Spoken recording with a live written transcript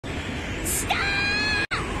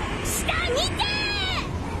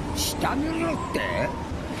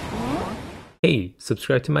Hey,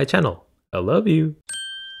 subscribe to my channel. I love you.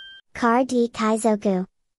 Car D Kaizoku.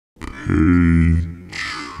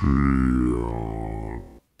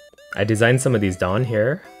 I designed some of these Dawn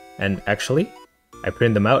here, and actually, I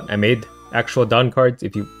printed them out. I made actual Dawn cards.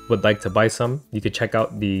 If you would like to buy some, you could check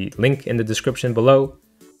out the link in the description below.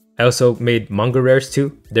 I also made manga rares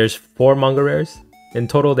too. There's 4 manga rares in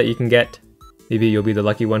total that you can get. Maybe you'll be the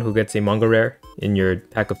lucky one who gets a manga rare in your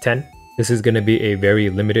pack of 10. This is going to be a very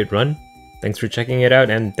limited run. Thanks for checking it out,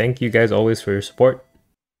 and thank you guys always for your support.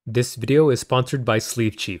 This video is sponsored by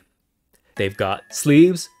Sleeve Chief. They've got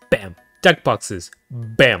sleeves, bam, deck boxes,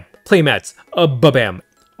 bam, playmats, ba-bam,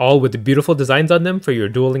 all with the beautiful designs on them for your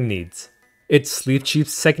dueling needs. It's Sleeve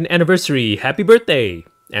Chief's 2nd anniversary, happy birthday!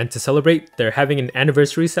 And to celebrate, they're having an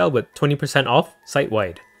anniversary sale with 20% off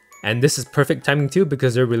site-wide. And this is perfect timing too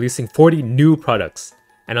because they're releasing 40 new products.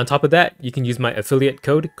 And on top of that, you can use my affiliate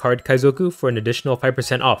code Kaizoku for an additional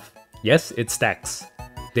 5% off. Yes, it stacks.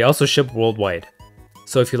 They also ship worldwide.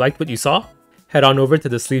 So if you liked what you saw, head on over to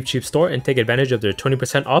the Sleeve Chief store and take advantage of their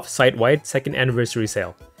 20% off site-wide 2nd anniversary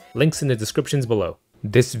sale. Links in the descriptions below.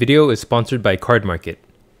 This video is sponsored by Card Market,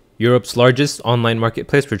 Europe's largest online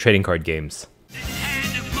marketplace for trading card games. This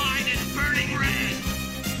hand of mine is burning red.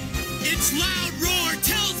 Its loud roar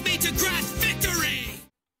tells me to grasp victory.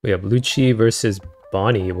 We have LUCCI versus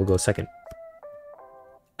Bonnie. We'll go second.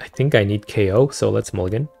 I think I need KO, so let's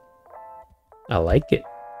mulligan. I like it.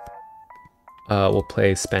 We'll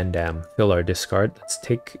play Spandam. Fill our discard. Let's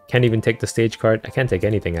take... Can't even take the stage card. I can't take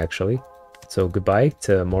anything, actually. So goodbye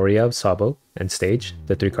to Moria, Sabo, and Stage.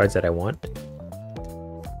 The 3 cards that I want.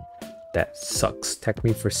 That sucks. Tech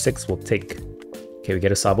me for 6. We'll take. Okay, we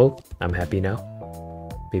get a Sabo. I'm happy now.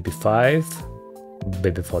 Baby 5.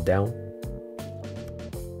 Baby fall down.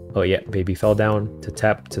 Oh yeah, baby fell down. To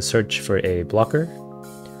tap to search for a blocker.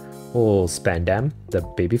 We'll Spandam, the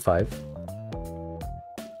baby 5.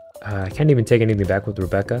 I can't even take anything back with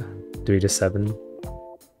Rebecca. 3 to 7.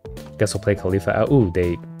 Guess we'll play Khalifa out. Ooh,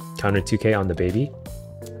 they countered 2k on the baby.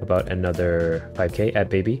 About another 5k at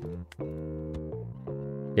baby.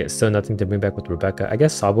 Yeah, still nothing to bring back with Rebecca. I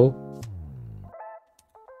guess Sabo.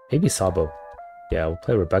 Maybe Sabo. Yeah, we'll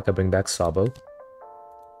play Rebecca, bring back Sabo.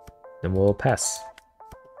 Then we'll pass.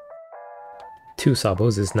 2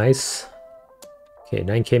 Sabos is nice. Okay,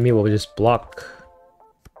 9k me will just block.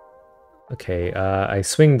 Okay, I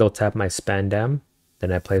swing, they'll tap my Spandam,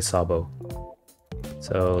 then I play Sabo.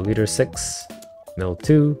 So, leader 6, mill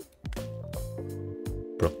 2,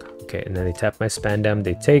 Brook. Okay, and then they tap my Spandam,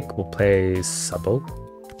 they take, we'll play Sabo.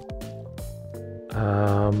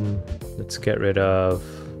 Let's get rid of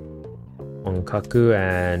Onkaku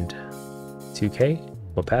and 2k,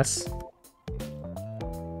 we'll pass.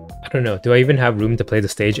 I don't know, do I even have room to play the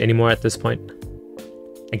stage anymore at this point?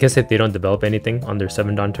 I guess if they don't develop anything on their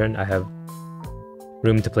 7 Dawn turn, I have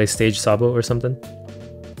room to play stage Sabo or something.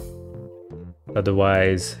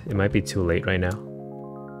 Otherwise, it might be too late right now.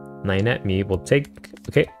 9 at me, we'll take...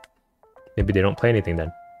 Okay. Maybe they don't play anything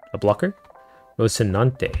then. A blocker?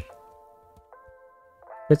 Rocinante.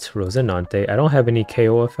 It's Rocinante. I don't have any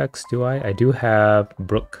KO effects, do I? I do have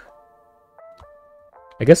Brook.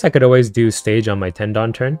 I guess I could always do stage on my 10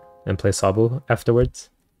 Dawn turn and play Sabo afterwards.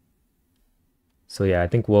 So yeah, I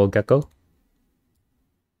think we'll Gecko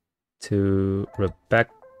to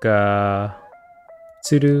Rebecca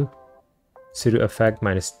Sudu. Sudu effect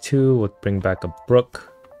 -2. We'll bring back a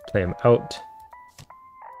Brook. Play him out.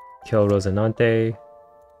 Kill Rosinante.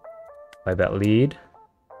 By that lead.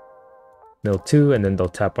 Mill 2, and then they'll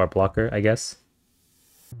tap our blocker, I guess.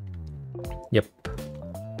 Yep.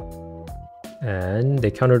 And they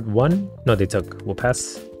countered 1. No, they took. We'll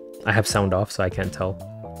pass. I have sound off, so I can't tell.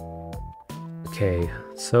 Okay,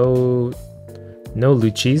 so no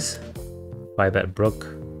LUCCIs. 5 at Brook.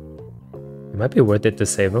 It might be worth it to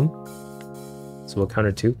save him. So we'll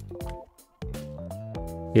counter 2.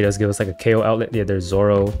 He does give us like a KO outlet. Yeah, there's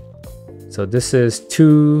Zoro. So this is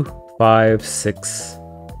 2, 5, 6,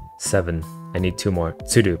 7. I need 2 more.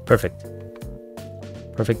 Sudu, perfect.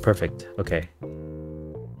 Perfect, perfect. Okay.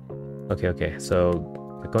 Okay, so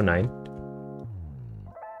go 9.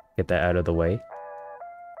 Get that out of the way.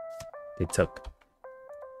 They took.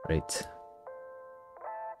 Right.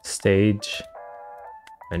 Stage.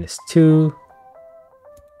 -2.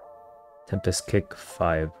 Tempest kick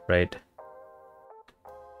 5, right?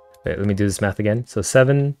 Wait, let me do this math again. So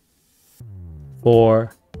 7,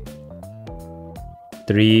 4,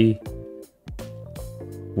 3,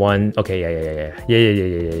 1. Okay,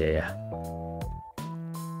 yeah.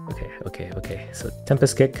 Okay. So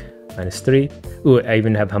Tempest kick -3. Ooh, I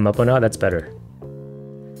even have Hamapo now. That's better.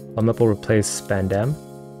 Hamapo replace Spandam.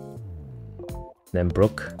 Then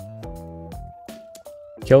Brook.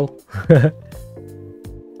 Kill.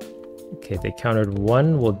 Okay, they countered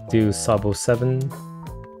 1. We'll do Sabo 7.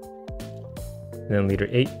 And then leader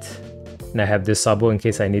 8. And I have this Sabo in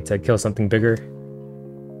case I need to kill something bigger.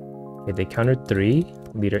 Okay, they countered 3.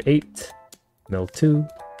 Leader 8. Mill 2.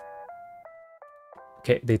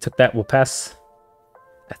 Okay, they took that. We'll pass.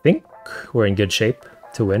 I think we're in good shape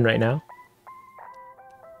to win right now.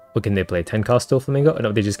 What can they play? 10 cost still Flamingo? Oh,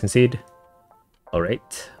 no, they just concede.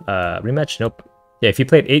 Alright. Rematch? Nope. Yeah, if you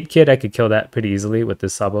played 8 Kid, I could kill that pretty easily with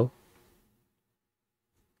this Sabo.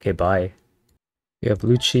 Okay, bye. We have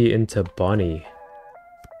LUCCI into Bonney.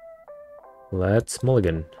 Let's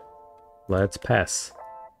mulligan. Let's pass.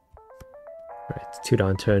 Alright, 2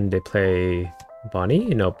 down turn. They play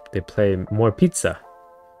Bonney? Nope, they play more Pizza.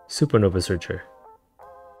 Supernova Searcher.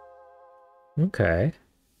 Okay.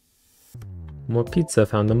 More Pizza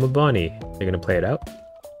found them a Bonney. They're gonna play it out.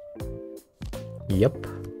 Yep.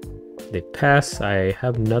 They pass. I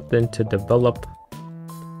have nothing to develop.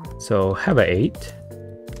 So have a 8.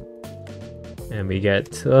 And we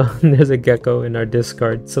get... there's a Gecko in our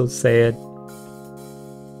discard. So sad.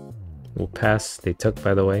 We'll pass. They took,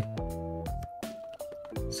 by the way.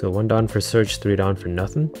 So 1 down for search, 3 down for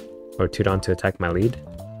nothing. Or 2 down to attack my lead.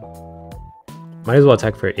 Might as well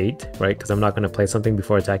attack for 8, right? Because I'm not going to play something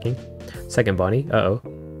before attacking. Second Bonney. Uh-oh.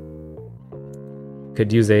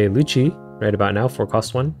 Could use a LUCCI right about now for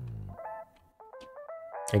cost 1.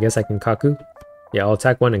 I guess I can Kaku. Yeah, I'll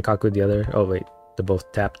attack 1 and Kaku the other. Oh, wait. They're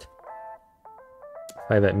both tapped.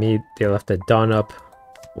 5 at me. They left a Dawn up.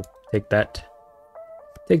 We'll take that.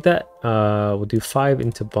 Take that. We'll do 5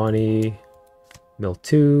 into Bonney. Mill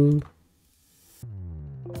 2.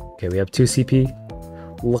 Okay, we have 2 CP.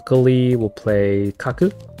 Luckily, we'll play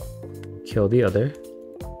Kaku. Kill the other.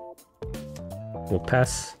 We'll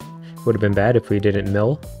pass. Would have been bad if we didn't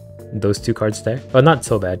mill those 2 cards there. Oh, not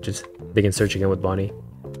so bad. Just they can search again with Bonney.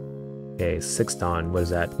 Okay, 6 down. What is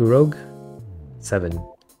that? Urog? 7.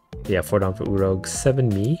 Yeah, 4 down for Urog. 7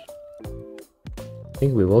 me. I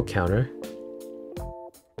think we will counter.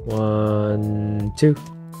 1, 2.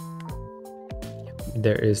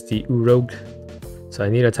 There is the Urog. So I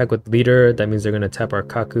need to attack with leader. That means they're going to tap our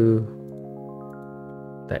Kaku.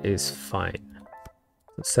 That is fine.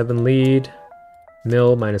 7 lead.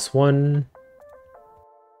 Mill -1.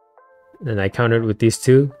 And I countered with these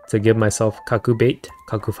 2 to give myself Kaku bait,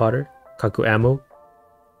 Kaku fodder, Kaku ammo.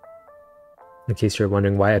 In case you're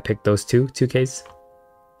wondering why I picked those 2Ks.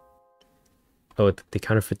 Oh, they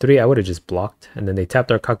countered for 3. I would have just blocked. And then they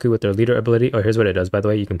tapped our Kaku with their leader ability. Oh, here's what it does, by the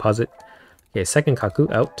way. You can pause it. Okay, second Kaku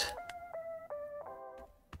out.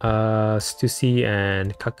 Stussy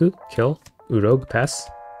and Kaku, kill. Urog, pass.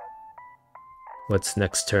 What's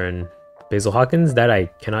next turn? Basil Hawkins, that I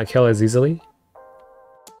cannot kill as easily.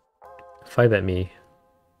 5 at me.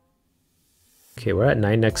 Okay, we're at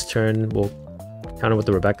 9 next turn. We'll counter with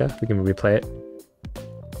the Rebecca. We can replay it.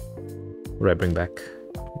 What do I bring back?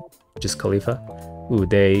 Just Khalifa. Ooh,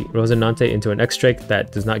 they Rosinante into an X-Strike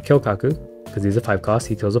that does not kill Kaku, because he's a 5 cost,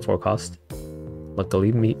 he kills a 4 cost.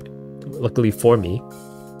 Luckily for me.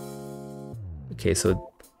 Okay,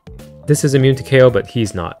 so this is immune to KO, but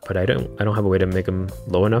he's not. But I don't have a way to make him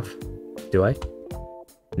low enough. Do I?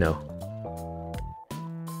 No.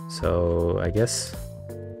 So I guess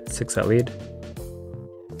 6 at lead.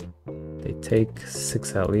 They take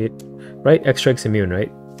 6 at lead. Right? X-Strike's immune,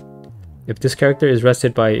 right? If this character is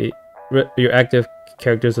rested by your active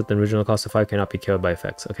characters with an original cost of 5 cannot be killed by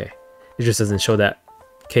effects. Okay. It just doesn't show that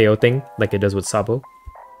KO thing like it does with Sabo.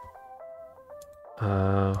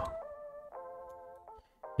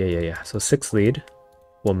 Yeah. So 6 lead.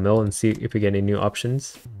 We'll mill and see if we get any new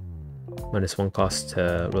options. -1 cost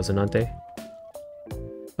to Rosinante.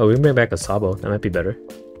 Oh, we can bring back a Sabo. That might be better.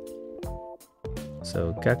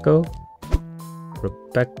 So Gecko,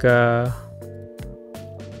 Rebecca.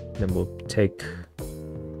 Then we'll take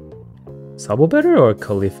Sabo better or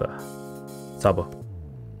Khalifa? Sabo.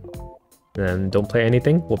 Then don't play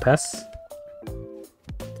anything. We'll pass.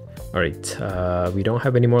 Alright, we don't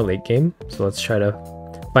have any more late game, so let's try to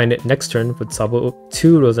find it next turn with Sabo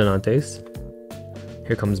 2 Rosinantes.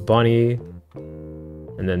 Here comes Bonney.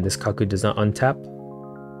 And then this Kaku does not untap.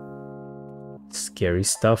 Scary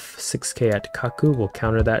stuff. 6k at Kaku. We'll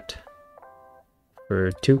counter that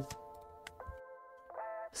for 2.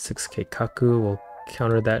 6k Kaku. We'll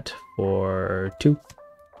counter that for 2.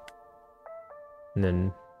 And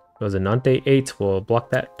then Rosinante 8. We'll block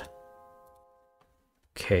that.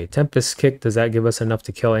 Okay, Tempest Kick. Does that give us enough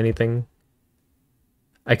to kill anything?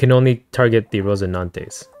 I can only target the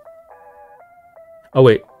Rosinantes. Oh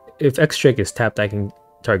wait, if X-Strike is tapped, I can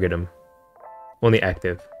target him. Only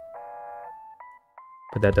active.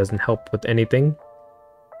 but that doesn't help with anything.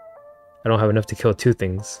 I don't have enough to kill 2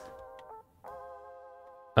 things.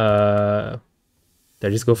 Did I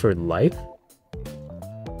just go for life?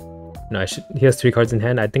 No, I should. He has 3 cards in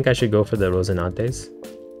hand. I think I should go for the Rosinantes.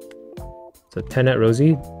 So 10 at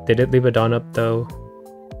Rosie. They did leave a Dawn up though.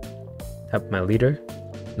 Tap my leader.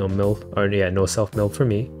 No mill, or yeah, no self mill for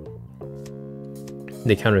me.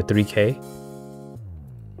 They counter 3k.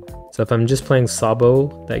 So if I'm just playing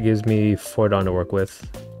Sabo, that gives me 4 Dawn to work with,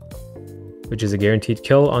 which is a guaranteed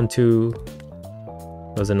kill onto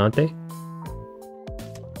Rosinante.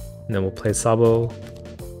 And then we'll play Sabo.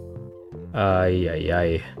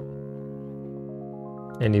 Ay.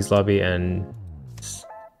 Annie's Lobby and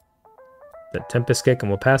the Tempest Kick, and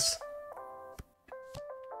we'll pass.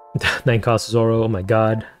 9 cost Zoro, oh my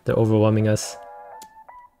god, they're overwhelming us.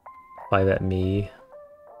 5 at me.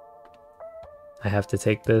 I have to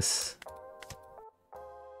take this.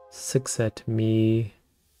 6 at me.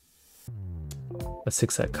 A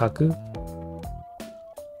 6 at Kaku.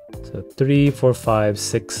 So 3, 4, 5,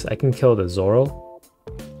 6. I can kill the Zoro.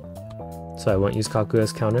 So I won't use Kaku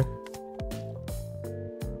as counter.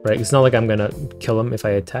 Right, it's not like I'm gonna kill him if I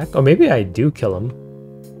attack. Or maybe I do kill him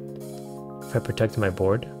if I protect my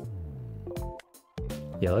board.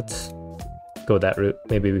 Yeah, let's go that route.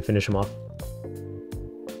 Maybe we finish him off.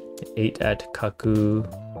 8 at Kaku.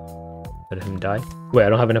 Let him die. Wait, I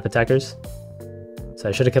don't have enough attackers? So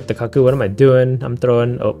I should have kept the Kaku. What am I doing? I'm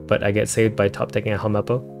throwing... Oh, but I get saved by top decking a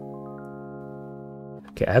Helmeppo.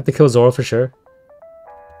 Okay, I have to kill Zoro for sure.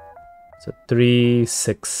 So 3,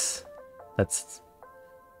 6. That's...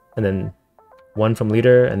 And then 1 from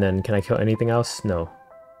leader, and then can I kill anything else? No.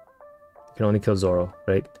 I can only kill Zoro,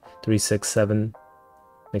 right? 3, 6, 7.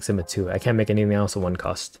 Makes him a 2. I can't make anything else a 1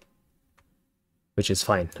 cost. Which is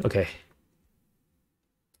fine. Okay.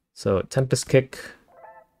 So Tempest Kick.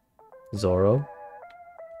 Zoro.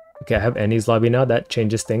 Okay, I have Annie's Lobby now. That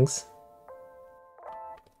changes things.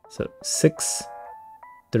 So 6,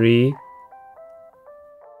 3,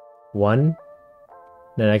 1.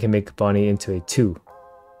 Then I can make Bonnie into a 2.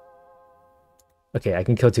 Okay, I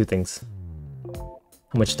can kill 2 things.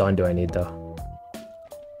 How much Dawn do I need though?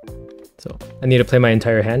 So I need to play my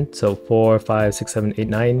entire hand. So 4, 5, 6, 7, 8,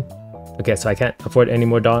 9. Okay, so I can't afford any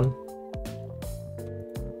more Dawn.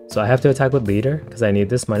 So I have to attack with leader because I need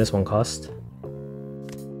this -1 cost.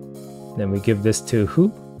 Then we give this to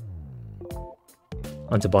who?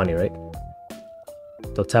 Onto Bonnie, right?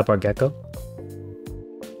 They'll tap our Gecko.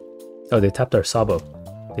 Oh, they tapped our Sabo.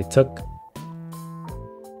 They took...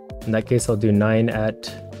 In that case, I'll do 9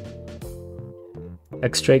 at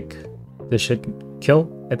X-Drake. This should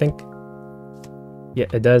kill, I think. Yeah,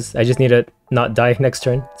 it does. I just need to not die next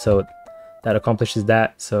turn, so that accomplishes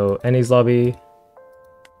that. So Annie's Lobby,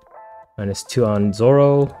 -2 on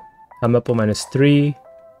Zoro. Helmeppo -3.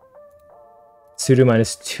 Sudo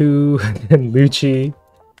 -2, and Lucci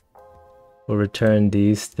will return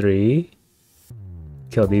these 3.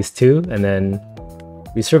 Kill these 2, and then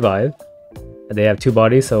we survive. They have 2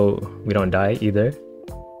 bodies, so we don't die either.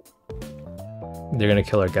 They're gonna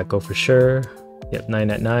kill our Gecko for sure. Yep, 9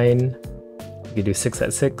 at 9. We could do 6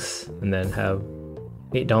 at 6, and then have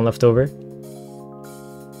 8 down left over.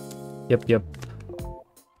 Yep.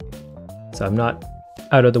 So I'm not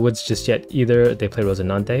out of the woods just yet either. They play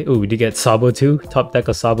Rosinante. Ooh, we did get Sabo too. Top deck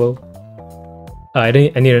of Sabo. I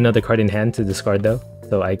need another card in hand to discard though,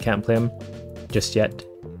 so I can't play him just yet.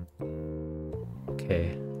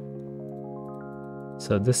 Okay.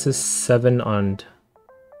 So this is 7 on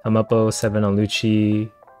Helmeppo, 7 on Lucci,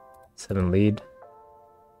 7 lead.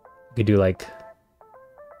 We could do like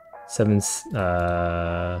 7,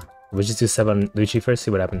 we'll just do 7 on Lucci first,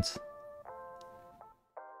 see what happens.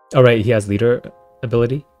 Alright, he has leader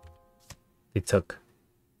ability. They took.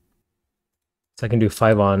 So I can do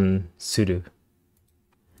 5 on Sudo.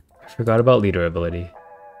 I forgot about leader ability.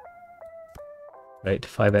 Right,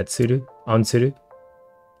 5 at Sudo, on Sudo.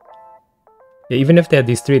 Yeah, even if they had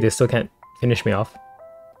these 3, they still can't finish me off.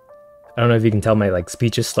 I don't know if you can tell my like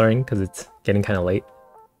speech is slurring because it's getting kind of late.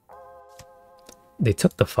 They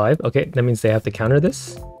took the 5. Okay, that means they have to counter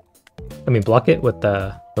this. I mean, block it with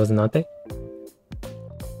the Rosinante.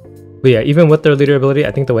 But yeah, even with their leader ability,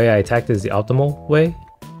 I think the way I attacked is the optimal way.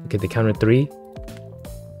 Okay, they countered 3.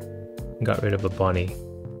 Got rid of a Bonnie.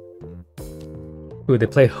 Ooh, they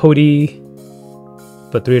play Hody.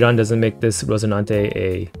 But 3 Dawn doesn't make this Rosinante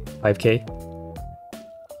a 5k.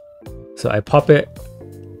 So I pop it.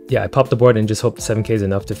 Yeah, I pop the board and just hope 7k is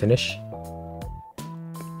enough to finish.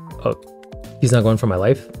 Oh, he's not going for my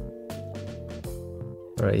life.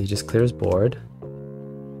 Alright, he just clears board.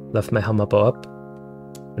 Left my Helmeppo up.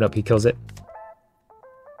 Nope, he kills it.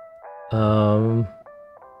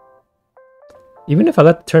 Even if I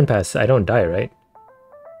let the turn pass, I don't die, right?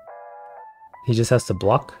 He just has to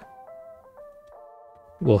block.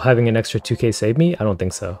 Will having an extra 2k save me? I don't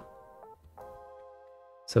think so.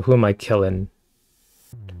 So who am I killing?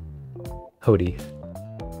 Hody.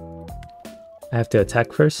 I have to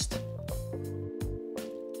attack first.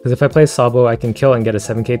 Because if I play Sabo, I can kill and get a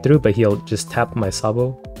 7k through, but he'll just tap my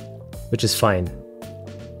Sabo, which is fine.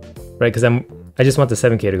 Right, because I just want the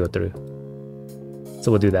 7k to go through.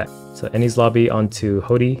 So we'll do that. So Eni's lobby onto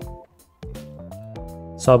Hody.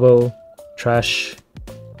 Sabo. Trash.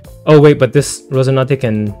 Oh wait, but this Rosinante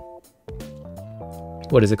can...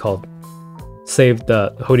 What is it called? Save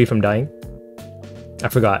the Hody from dying? I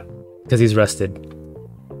forgot. Because he's rested.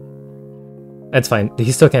 That's fine.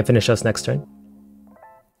 He still can't finish us next turn.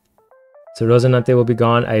 So Rosinante will be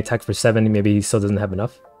gone. I attack for 7. Maybe he still doesn't have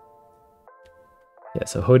enough. Yeah,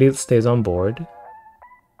 so Hody stays on board.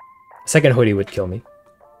 Second Hody would kill me.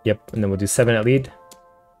 Yep, and then we'll do 7 at lead.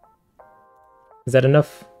 Is that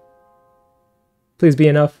enough? Please be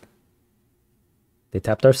enough. They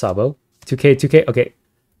tapped our Sabo. 2k, 2k, okay.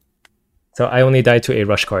 So I only die to a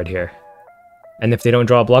rush card here. And if they don't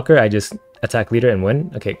draw a blocker, I just attack leader and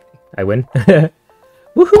win. Okay, I win.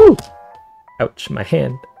 Woohoo! Ouch, my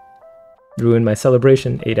hand. Ruined my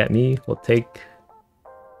celebration. 8 at me. We'll take...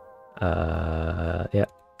 yeah.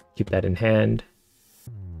 Keep that in hand.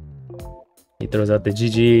 He throws out the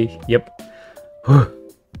GG. Yep.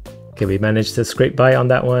 Okay, we managed to scrape by on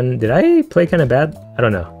that one. Did I play kind of bad? I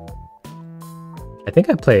don't know. I think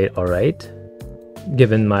I played alright.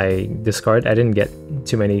 Given my discard, I didn't get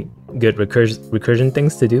too many good recursion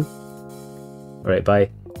things to do. Alright, bye.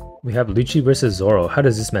 We have LUCCI versus Zoro. How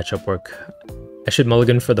does this matchup work? I should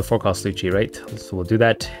mulligan for the 4-cost LUCCI, right? So we'll do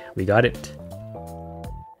that. We got it.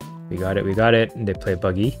 We got it, we got it. And they play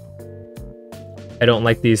Buggy. I don't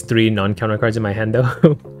like these 3 non-counter cards in my hand though.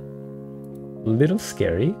 A little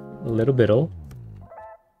scary. A little bittle.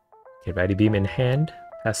 Okay, Righty Beam in hand.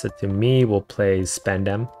 Pass it to me. We'll play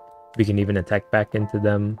Spandam. We can even attack back into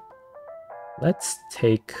them. Let's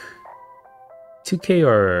take 2k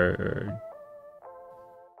or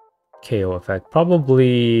KO effect.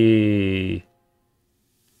 Probably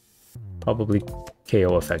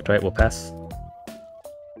KO effect, right? We'll pass.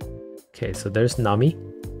 Okay, so there's Nami.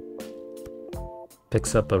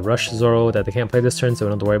 Picks up a Rush Zoro that they can't play this turn, so we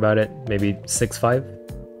don't have to worry about it. Maybe 6-5.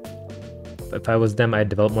 If I was them, I'd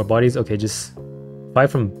develop more bodies. Okay, just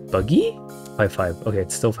 5 from Buggy? 5-5. Okay,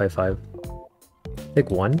 it's still 5-5. Take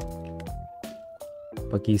 1.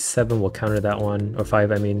 Buggy 7 will counter that one. Or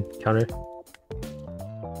 5, I mean, counter.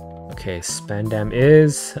 Okay, Spandam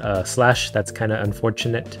is Slash. That's kind of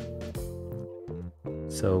unfortunate.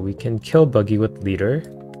 So we can kill Buggy with Leader.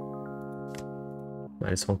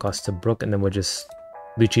 -1 cost to Brook, and then we'll just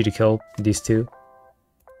LUCCI to kill these 2.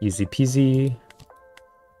 Easy peasy.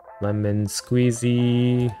 Lemon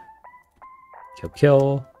squeezy. Kill,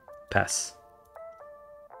 kill. Pass.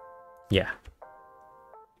 Yeah.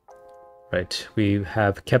 Right, we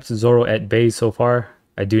have kept Zoro at bay so far.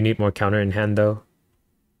 I do need more counter in hand though.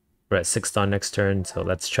 We're at 6 on next turn, so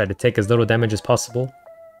let's try to take as little damage as possible.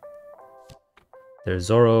 There's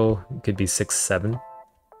Zoro. It could be 6-7.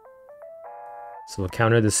 So we'll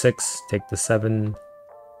counter the 6, take the 7.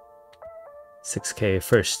 6k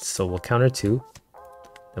first, so we'll counter 2.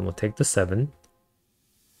 Then we'll take the 7.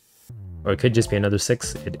 Or it could just be another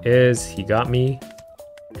 6. It is. He got me.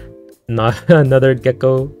 Not another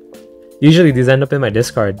Gecko. Usually these end up in my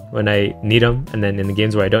discard when I need them, and then in the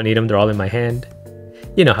games where I don't need them, they're all in my hand.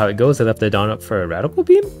 You know how it goes. I left the Dawn up for a Radical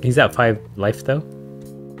Beam. He's at 5 life though.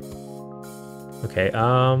 Okay,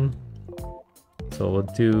 so we'll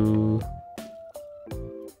do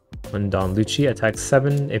 1 Dawn LUCCI, attack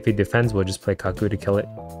 7. If he defends, we'll just play Kaku to kill it.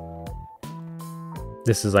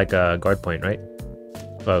 This is like a guard point, right?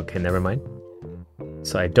 Okay, never mind.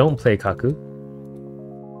 So I don't play Kaku.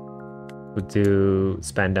 We'll do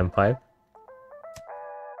Spandam 5.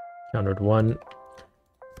 Countered 1.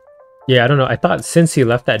 Yeah, I don't know. I thought since he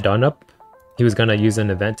left that Dawn up, he was gonna use an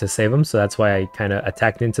event to save him, so that's why I kind of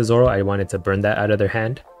attacked into Zoro. I wanted to burn that out of their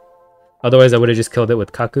hand. Otherwise, I would have just killed it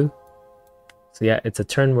with Kaku. So yeah, it's a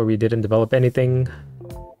turn where we didn't develop anything.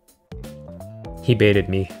 He baited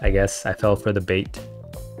me, I guess. I fell for the bait.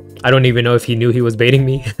 I don't even know if he knew he was baiting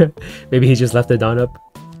me. Maybe he just left the Dawn up.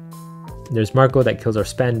 There's Marco that kills our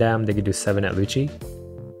Spandam. They could do 7 at LUCCI,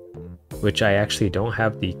 which I actually don't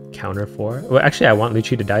have the counter for. Well, actually, I want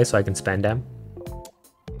LUCCI to die so I can Spandam.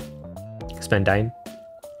 Spandine.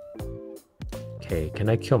 Okay, can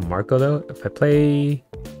I kill Marco though? If I play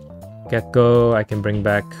Gecko, I can bring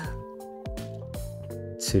back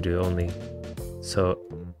Sudo only. So,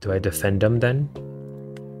 do I defend him then?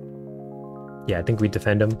 Yeah, I think we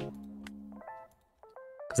defend him.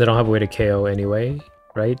 Because I don't have a way to KO anyway,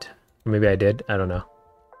 right? Or maybe I did, I don't know.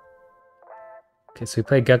 Okay, so we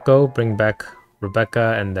play Gecko, bring back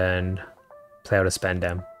Rebecca, and then play out a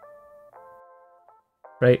Spandam.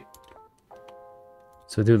 Right?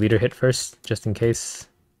 So we'll do leader hit first, just in case.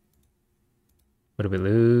 What do we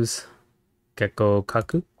lose? Gecko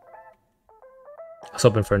Kaku? I was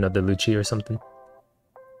hoping for another LUCCI or something.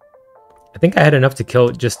 I think I had enough to kill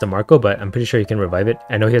just the Marco, but I'm pretty sure he can revive it.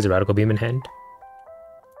 I know he has a Radical Beam in hand.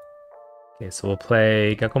 Okay, so we'll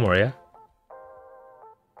play Gecko Moria.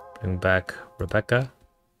 Bring back Rebecca.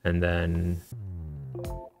 And then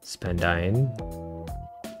Spandine.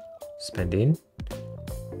 Spandine.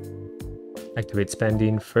 Activate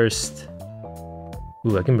Spandine first.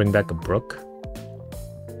 Ooh, I can bring back a Brook.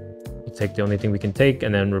 We'll take the only thing we can take,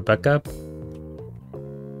 and then Rebecca.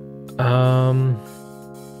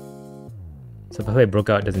 So if I play Brook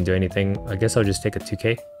out, it doesn't do anything. I guess I'll just take a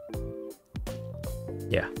 2k.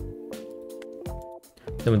 Yeah.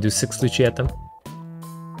 Then we'll do 6 LUCCI at them.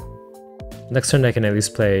 Next turn I can at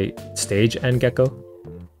least play Stage and Gecko.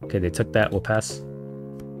 Okay, they took that, we'll pass.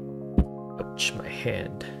 Ouch, my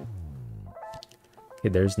hand. Okay,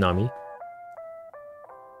 there's Nami.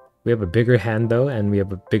 We have a bigger hand though, and we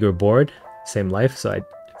have a bigger board. Same life, so I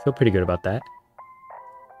feel pretty good about that.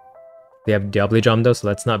 They have Diablo Jam though, so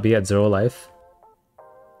let's not be at 0 life.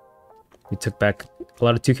 We took back a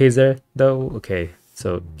lot of 2Ks there though. Okay,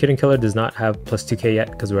 so Kid and Killer does not have plus 2K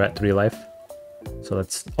yet because we're at 3 life. So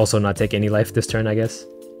let's also not take any life this turn, I guess.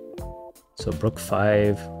 So Brook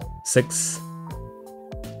 5, 6.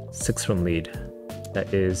 6 from lead.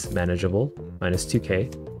 That is manageable. Minus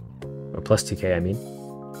 2k. Or plus 2k, I mean.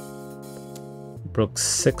 Brook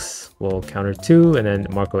 6 will counter 2, and then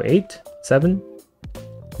Marco 8, 7.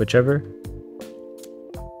 Whichever.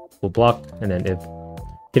 We'll block, and then if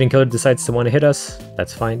Kid and Killer decides to want to hit us,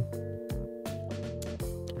 that's fine.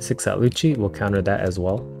 6 at LUCCI, we'll counter that as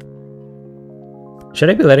well. Should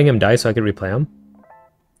I be letting him die so I could replay him?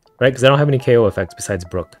 Right, because I don't have any KO effects besides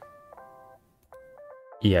Brook.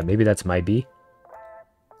 Yeah, maybe that's my B.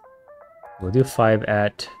 We'll do 5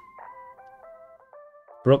 at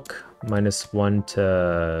Brook, minus 1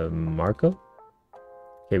 to Marco.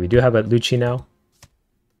 Okay, we do have a LUCCI now.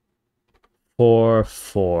 4,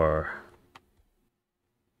 4.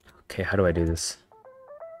 Okay, how do I do this?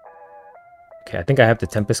 Okay, I think I have to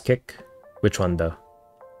Tempest Kick. Which one though?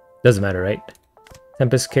 Doesn't matter, right?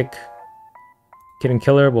 Tempest Kick. Kid and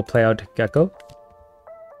Killer will play out Gecko.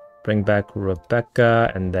 Bring back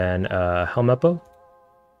Rebecca, and then Helmeppo.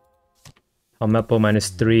 Helmeppo minus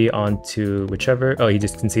 3 onto whichever. Oh, he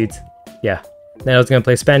just concedes. Yeah. Then I was going to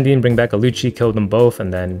play Spandine, bring back a LUCCI, kill them both,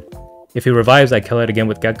 and then if he revives, I kill it again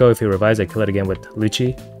with Gecko. If he revives, I kill it again with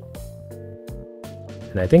LUCCI.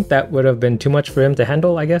 And I think that would have been too much for him to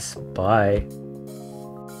handle, I guess. Bye.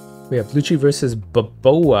 We have LUCCI versus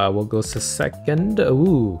Boboa. We'll go to second.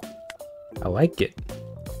 Ooh. I like it.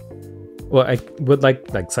 Well, I would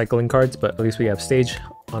like cycling cards, but at least we have stage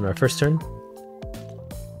on our first turn.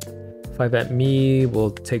 5 at me,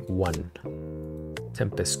 we'll take 1.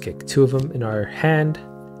 Tempest Kick, 2 of them in our hand.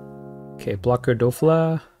 Okay, blocker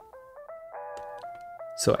Dofla.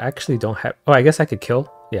 So I actually don't have... Oh, I guess I could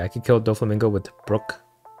kill. Yeah, I could kill Doflamingo with Brook.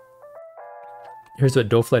 Here's what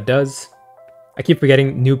Dofla does. I keep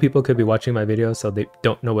forgetting new people could be watching my video, so they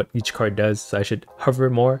don't know what each card does, so I should hover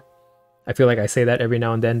more. I feel like I say that every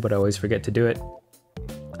now and then, but I always forget to do it.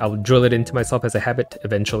 I'll drill it into myself as a habit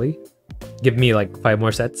eventually. Give me like 5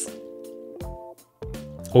 more sets.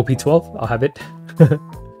 OP12, I'll have it.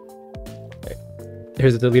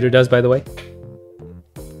 Here's what the leader does, by the way.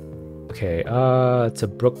 Okay, it's a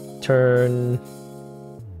Brook turn.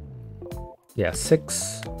 Yeah,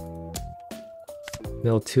 6.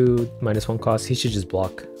 Mill 2, minus 1 cost. He should just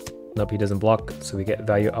block. Nope, he doesn't block, so we get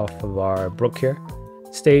value off of our Brook here.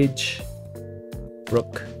 Stage.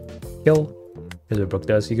 Brook. Kill. Here's what Brook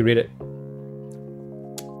does. You can read it.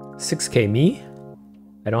 6k me.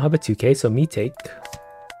 I don't have a 2k, so me take.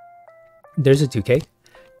 There's a 2k.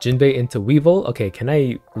 Jinbei into Weevil. Okay, can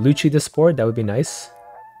I LUCCI this board? That would be nice.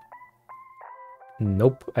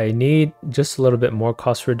 Nope. I need just a little bit more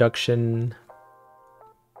cost reduction.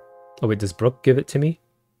 Oh wait, does Brook give it to me?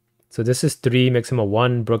 So this is 3, makes him a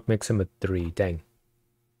 1. Brook makes him a 3. Dang.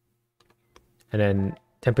 And then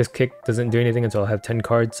Tempest Kick doesn't do anything until I have 10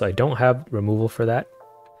 cards, so I don't have removal for that.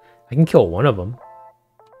 I can kill one of them.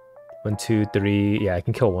 1, 2, 3. Yeah, I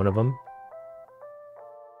can kill one of them.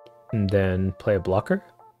 And then play a blocker.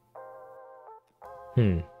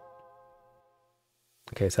 Okay,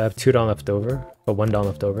 so I have 2 down left over. Or 1 down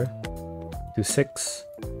left over. Do 6.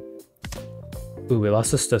 Ooh, we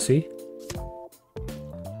lost a Stussy.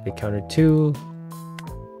 They counter 2.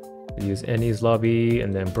 They use Annie's lobby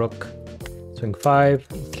and then Brook. Swing 5,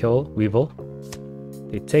 kill Weevil.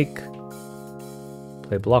 They take.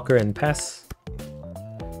 Play blocker and pass.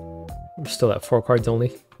 We're still at 4 cards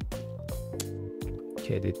only.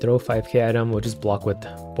 Okay, they throw 5k at him. We'll just block with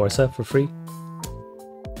Borsa for free.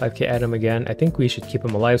 5k at him again. I think we should keep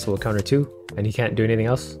him alive so we'll counter 2. And he can't do anything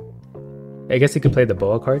else. I guess he could play the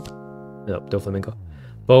Boa card. No, Doflamingo.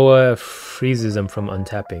 Boa freezes him from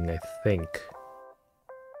untapping, I think.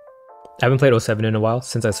 I haven't played 07 in a while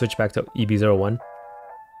since I switched back to EB01.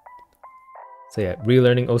 So yeah,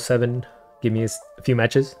 relearning 07. Give me a few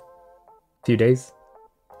matches. A few days.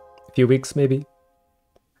 A few weeks maybe.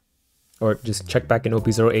 Or just check back in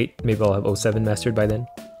OP08. Maybe I'll have 07 mastered by then.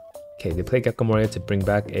 Okay, they play Gecko Moria to bring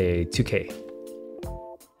back a 2k.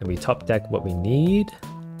 And we top deck what we need.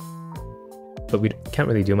 But we can't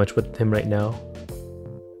really do much with him right now.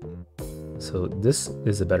 So this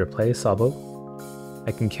is a better play, Sabo.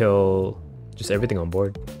 I can kill just everything on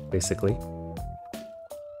board, basically.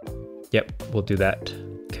 Yep, we'll do that.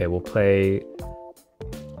 Okay, we'll play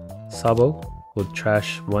Sabo. We'll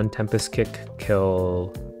trash 1 Tempest Kick,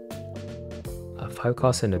 kill a 5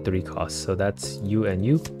 cost and a 3 cost. So that's you and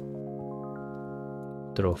you.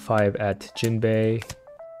 Throw 5 at Jinbei.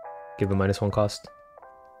 Give him -1 cost.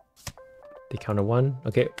 They counter 1.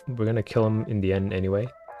 Okay, we're gonna kill him in the end anyway.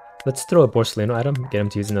 Let's throw a Borsalino at him, get him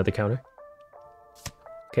to use another counter.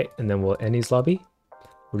 Okay, and then we'll end his lobby.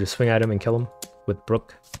 We'll just swing at him and kill him with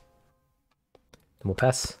Brook. Then we'll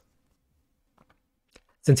pass.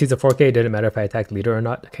 Since he's a 4k, it didn't matter if I attacked leader or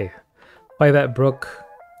not. Okay, 5 at Brook.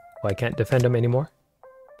 Well, I can't defend him anymore.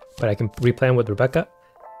 But I can replay him with Rebecca.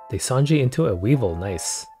 They Sanji into a Weevil,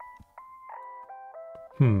 nice.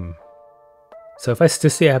 So if I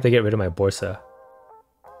Stussy, I have to get rid of my Borsa.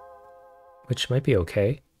 Which might be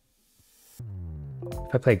okay.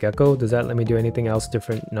 If I play Gecko, does that let me do anything else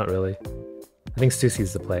different? Not really. I think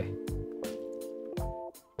Stussy's the play.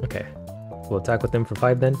 Okay. We'll attack with them for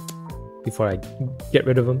 5 then. Before I get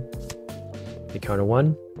rid of them. They counter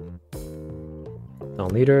 1. Down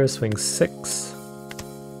leader, swing 6.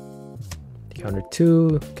 They counter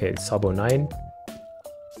 2. Okay, Sabo 9.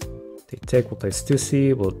 They take, we'll play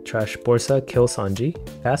Stussy, we'll trash Borsa, kill Sanji.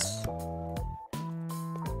 Pass.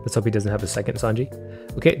 Let's hope he doesn't have a second Sanji.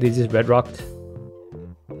 Okay, they just red rocked.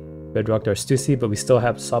 Red rocked our Stussy, but we still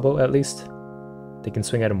have Sabo at least. They can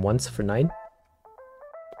swing at him once for 9.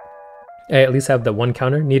 I at least have the 1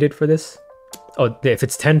 counter needed for this. Oh, if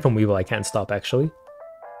it's 10 from Weevil, I can't stop actually.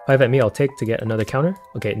 5 at me, I'll take to get another counter.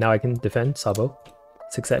 Okay, now I can defend Sabo.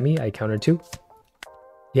 6 at me, I counter 2.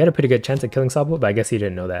 He had a pretty good chance at killing Sabo, but I guess he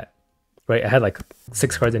didn't know that. Right, I had like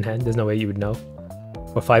 6 cards in hand, there's no way you would know.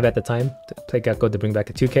 Or 5 at the time, to play Gecko to bring back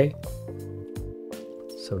a 2k.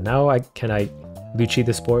 So now can I LUCCI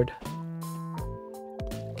this board?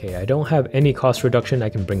 Okay, I don't have any cost reduction I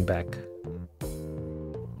can bring back.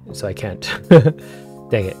 So I can't.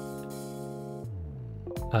 Dang it.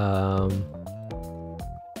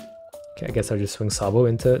 Okay, I guess I'll just swing Sabo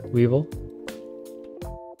into Weevil.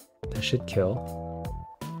 That should kill.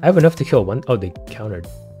 I have enough to kill one. Oh, they countered.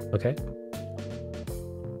 Okay.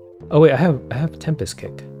 Oh wait, I have Tempest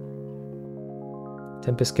Kick.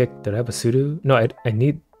 Tempest Kick. Did I have a Sudo? No, I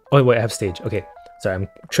need. Oh wait, I have Stage. Okay, sorry, I'm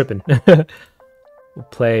tripping. We'll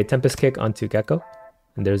play Tempest Kick onto Gecko,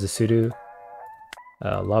 and there's a Sudo.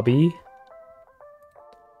 Lobby.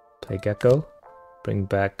 Play Gecko. Bring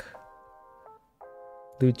back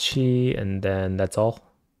LUCCI, and then that's all.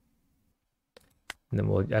 And then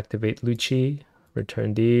we'll activate LUCCI.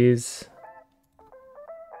 Return these.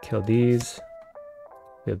 Kill these.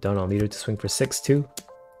 We have down on leader to swing for 6 too.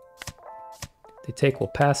 They take, we'll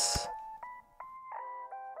pass.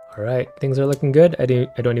 Alright, things are looking good. I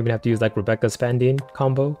don't even have to use like Rebecca's Spandine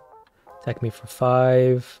combo. Attack me for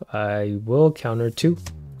 5. I will counter 2.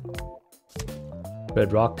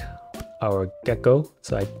 Red rock our Gecko,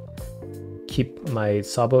 so I keep my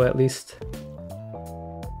Sabo at least.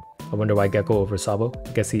 I wonder why Gecko over Sabo.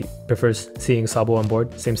 I guess he prefers seeing Sabo on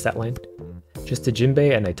board, same stat line. Just a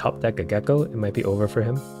Jinbei and I top deck a Gecko, it might be over for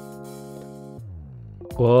him.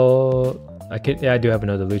 Well, yeah, I do have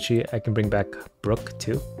another LUCCI. I can bring back Brook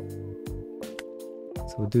too.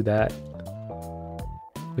 So we'll do that.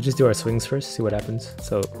 We'll just do our swings first, see what happens.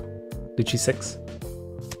 So, LUCCI 6.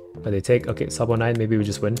 Oh, they take. Okay, Sabo 9, maybe we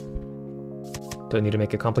just win. Don't need to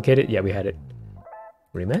make it complicated. Yeah, we had it.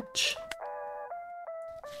 Rematch.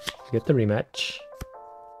 Get the rematch.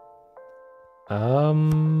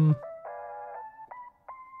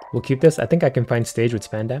 We'll keep this. I think I can find stage with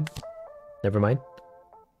Spandam. Never mind.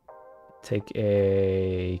 Take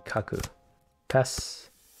a Kaku. Pass.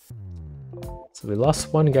 So we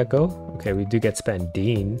lost one Gecko. Okay, we do get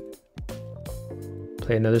Spandine.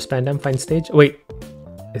 Play another Spandam, find stage. Oh, wait,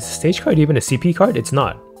 is the stage card even a CP card? It's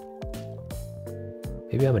not.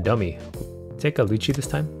 Maybe I'm a dummy. Take a Lucci this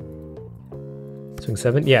time. Swing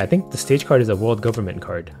 7. Yeah, I think the stage card is a world government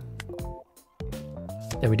card.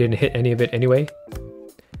 And we didn't hit any of it anyway.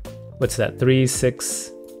 What's that? 3,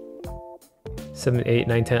 6, 7, 8,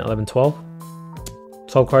 9, 10, 11, 12.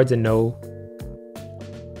 12 cards and no...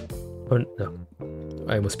 Oh, no.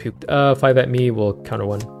 I almost puked. 5 at me, we'll counter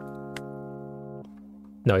 1.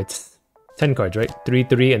 No, it's 10 cards, right? 3,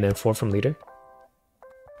 3, and then 4 from leader.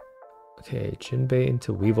 Okay, Jinbei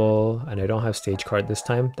into Weevil, and I don't have stage card this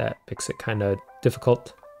time. That makes it kind of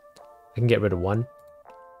difficult. I can get rid of 1.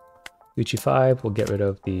 Lucci 5, we'll get rid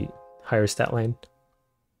of the higher stat line.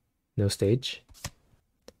 No stage.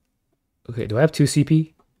 Okay, do I have 2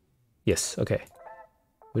 CP? Yes, okay.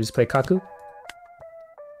 We just play Kaku.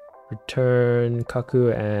 Return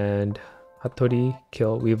Kaku and Hattori,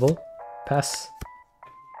 kill Weevil. Pass.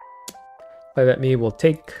 5 at me, we'll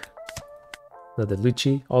take another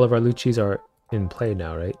Lucci. All of our Luccis are in play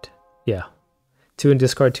now, right? Yeah. 2 in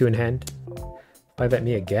discard, 2 in hand. 5 at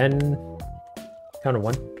me again. Counter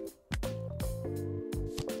 1.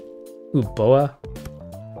 Ooh, Boa.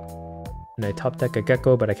 And I top deck a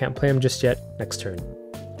Gecko, but I can't play him just yet. Next turn.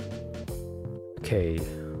 Okay.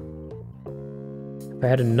 If I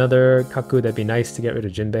had another Kaku, that'd be nice to get rid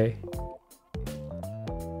of Jinbei.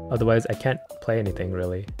 Otherwise, I can't play anything,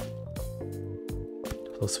 really.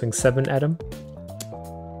 We'll swing 7 at him.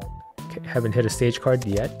 Okay, haven't hit a stage card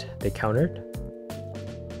yet. They countered.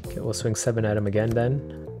 Okay, we'll swing 7 at him again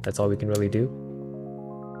then. That's all we can really do.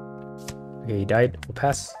 Okay, he died. We'll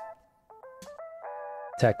pass.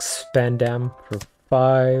 Attack Spandam for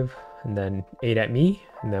 5. And then 8 at me.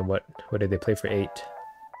 And then what did they play for 8?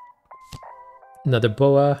 Another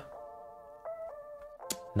Boa.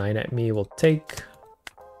 9 at me, we'll take.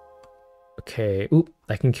 Okay, oop,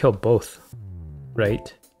 I can kill both,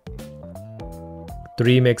 right?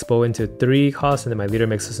 3 makes Boa into 3 cost, and then my leader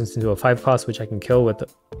makes this into a 5 cost, which I can kill with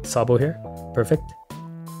Sabo here. Perfect.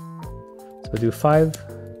 So we'll do 5.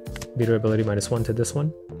 Leader ability -1 to this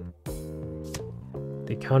one.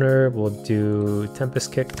 The counter, we'll do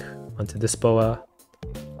Tempest Kick onto this Boa.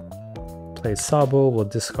 Play Sabo, we'll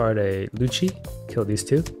discard a Lucci, kill these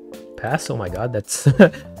 2. Pass, oh my god, that's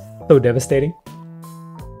so devastating.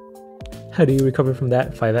 How do you recover from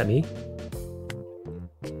that? 5 at me.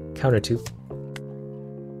 Counter 2.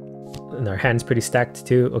 And our hand's pretty stacked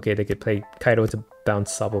too. Okay, they could play Kaido to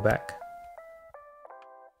bounce Sabo back.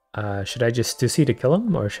 Should I just Stussy to kill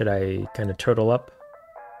him, or should I kind of turtle up?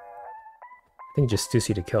 I think just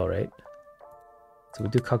Stussy to kill, right? So we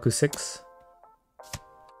do Kaku 6.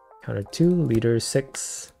 Counter 2, leader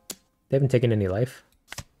 6. They haven't taken any life.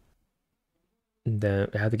 And then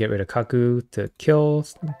I have to get rid of Kaku to kill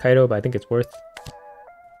Kaido, but I think it's worth.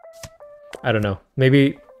 I don't know.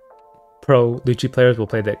 Maybe pro Lucci players will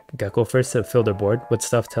play the Gecko first to fill their board with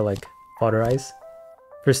stuff to like foderize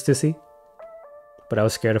first to see. But I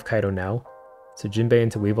was scared of Kaido now. So Jinbei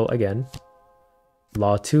into Weevil again.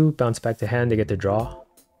 Law 2, bounce back to hand, they get to draw.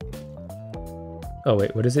 Oh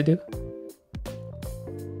wait, what does it do?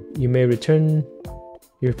 You may return...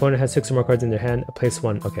 Your opponent has 6 or more cards in their hand, place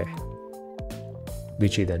 1. Okay.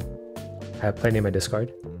 Lucci then. I have plenty in my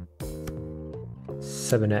discard.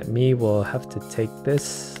 7 at me, we'll have to take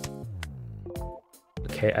this.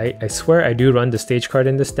 Okay, I swear I do run the stage card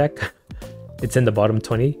in this deck. It's in the bottom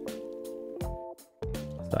 20.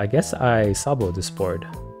 So I guess I Sabo this board.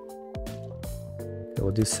 Okay,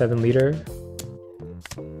 we'll do 7 leader.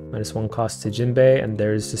 -1 cost to Jinbei, and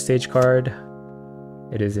there's the stage card.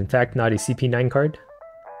 It is in fact not a CP9 card.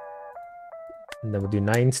 And then we'll do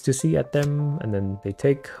 9 Stussy at them, and then they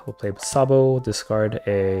take. We'll play Sabo, discard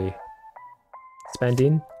a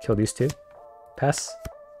Spandine, kill these 2. Pass.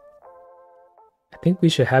 I think we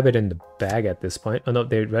should have it in the bag at this point. Oh no,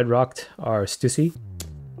 they red rocked our Stussy.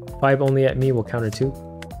 5 only at me, we'll counter 2.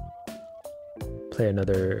 Play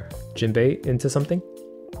another Jinbei into something.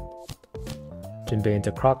 Jinbei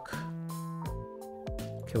into Croc.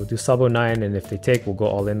 Okay, we'll do Sabo 9, and if they take, we'll go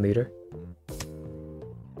all in leader.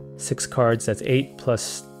 6 cards, that's 8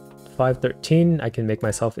 plus 5, 13. I can make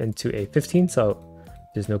myself into a 15, so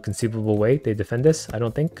there's no conceivable way they defend this, I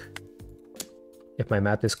don't think. If my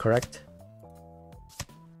math is correct.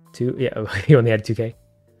 2, yeah, he only had 2k.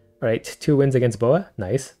 Alright, 2 wins against Boa.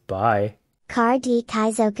 Nice. Bye. Card D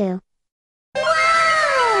Kaizoku.